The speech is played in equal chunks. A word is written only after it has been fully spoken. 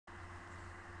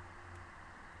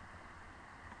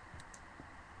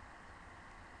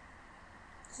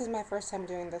is my first time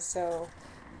doing this, so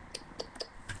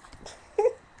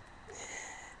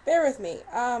bear with me.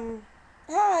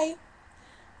 Hi.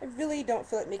 I really don't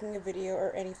feel like making a video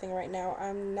or anything right now.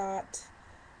 I'm not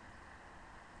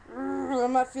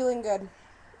feeling good.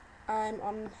 I'm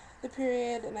on the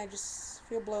period and I just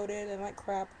feel bloated and like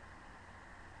crap.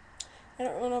 I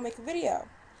don't want to make a video.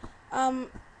 Um,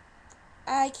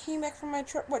 I came back from my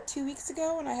trip, 2 weeks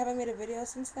ago, and I haven't made a video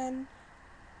since then.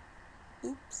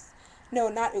 Oops. No,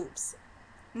 not oops.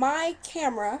 My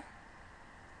camera,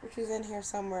 which is in here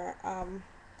somewhere,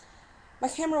 my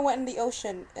camera went in the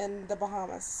ocean in the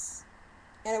Bahamas.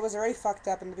 And it was already fucked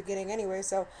up in the beginning anyway,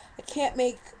 so I can't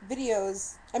make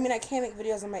videos. I mean, I can't make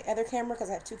videos on my other camera because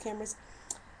I have two cameras.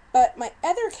 But my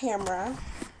other camera,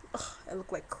 ugh, I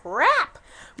look like crap.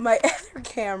 My other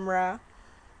camera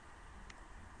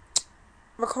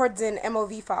records in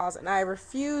MOV files, and I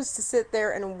refuse to sit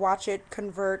there and watch it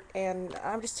convert, and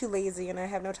I'm just too lazy, and I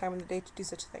have no time in the day to do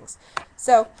such things.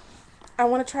 So I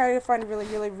want to try to find a really,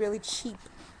 really, really cheap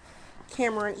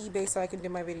camera on eBay so I can do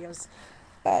my videos.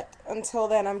 But until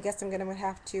then, I guess I'm gonna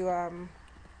have to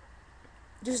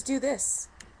just do this.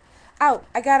 Oh,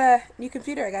 I got a new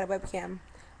computer. I got a webcam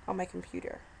on my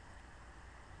computer.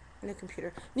 New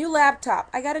computer. New laptop.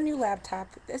 I got a new laptop.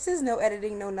 This is no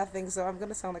editing, no nothing, so I'm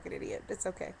gonna sound like an idiot. It's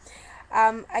okay.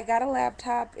 I got a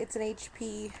laptop. It's an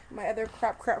HP. My other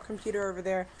crap computer over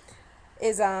there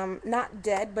is not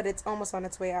dead, but it's almost on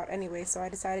its way out anyway. So I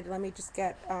decided let me just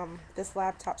get this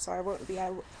laptop so I won't be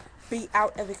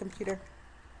out of the computer.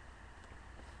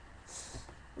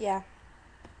 Yeah.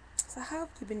 So how have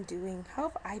you been doing? How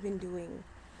have I been doing?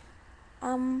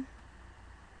 Um,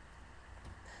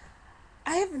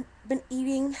 I have been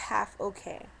eating half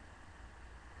okay.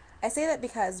 I say that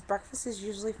because breakfast is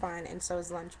usually fine and so is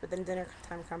lunch, but then dinner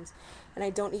time comes and I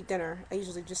don't eat dinner. I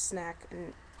usually just snack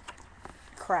and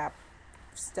crap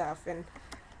stuff. And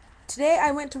today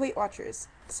I went to Weight Watchers.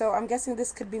 So I'm guessing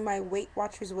this could be my Weight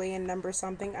Watchers weigh-in number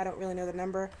something. I don't really know the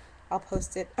number. I'll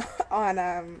post it on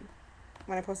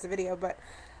when I post the video, but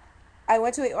I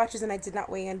went to Weight Watchers and I did not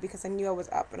weigh in because I knew I was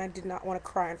up and I did not want to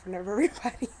cry in front of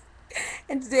everybody.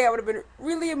 And today I would have been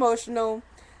really emotional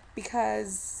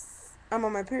because I'm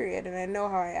on my period and I know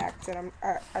how I act, and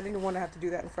I didn't want to have to do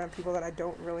that in front of people that I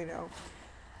don't really know.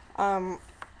 Um,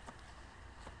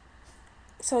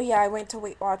 so yeah, I went to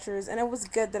Weight Watchers and it was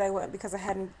good that I went because I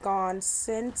hadn't gone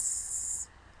the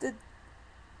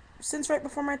since right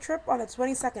before my trip. On the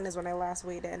 22nd is when I last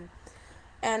weighed in,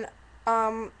 and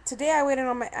today I weighed in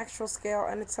on my actual scale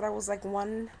and it said I was like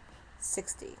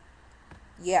 160.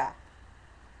 Yeah,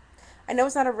 I know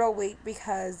it's not a real weight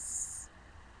because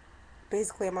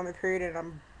basically I'm on my period and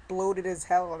I'm bloated as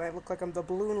hell and I look like I'm the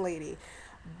balloon lady.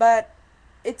 But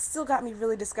it still got me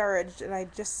really discouraged, and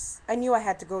I knew I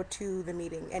had to go to the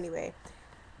meeting anyway.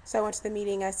 So I went to the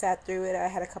meeting, I sat through it, I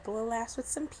had a couple of laughs with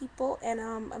some people, and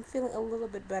I'm feeling a little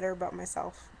bit better about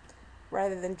myself.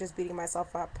 Rather than just beating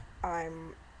myself up,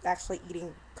 I'm actually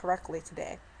eating correctly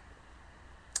today.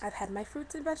 I've had my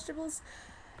fruits and vegetables,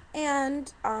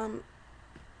 and I'm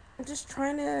just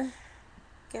trying to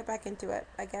get back into it,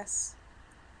 I guess.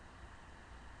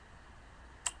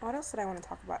 What else did I want to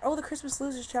talk about? Oh, the Christmas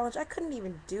Losers Challenge. I couldn't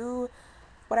even do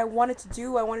what I wanted to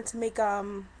do. I wanted to make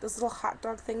those little hot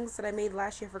dog things that I made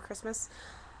last year for Christmas.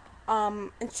 And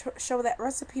show that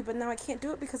recipe, but now I can't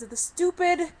do it because of the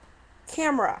stupid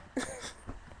camera.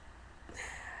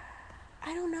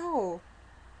 I don't know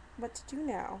what to do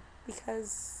now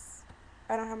because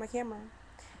I don't have my camera.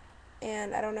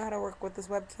 And I don't know how to work with this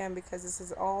webcam because this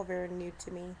is all very new to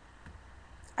me.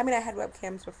 I mean, I had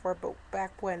webcams before, but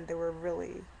back when they were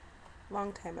really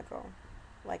long time ago,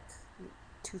 like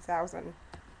 2000.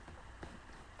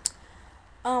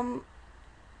 Um,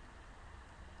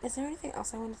 is there anything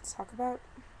else I wanted to talk about?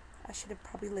 I should have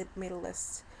probably made a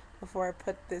list before I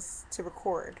put this to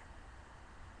record.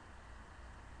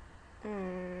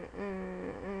 Mm,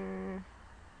 mm, mm.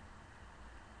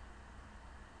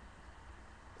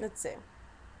 Let's see.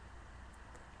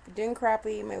 I'm doing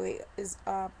crappy. My weight is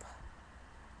up.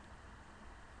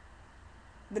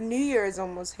 The New Year is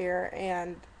almost here,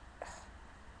 and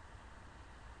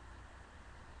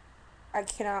I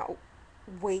cannot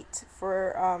wait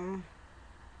for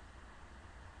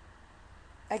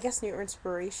I guess new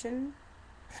inspiration.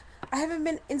 I haven't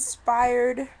been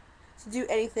inspired to do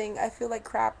anything. I feel like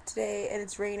crap today, and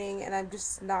it's raining, and I'm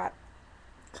just not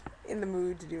in the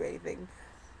mood to do anything,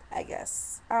 I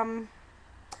guess.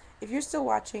 If you're still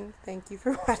watching, thank you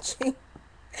for watching.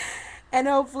 And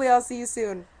hopefully I'll see you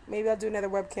soon. Maybe I'll do another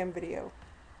webcam video.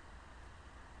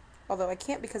 Although I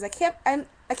can't because I can't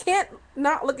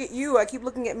not look at you. I keep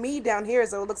looking at me down here,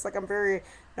 so it looks like I'm very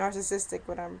narcissistic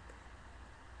when I'm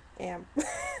am.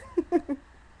 All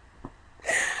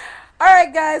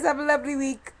right, guys, have a lovely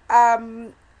week.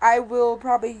 I will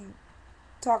probably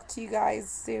talk to you guys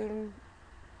soon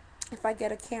if I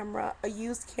get a camera, a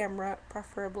used camera,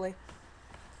 preferably.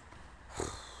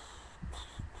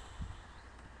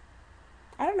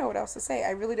 I don't know what else to say. I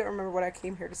really don't remember what I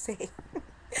came here to say.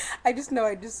 I just know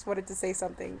I just wanted to say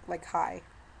something like hi.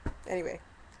 Anyway,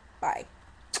 bye.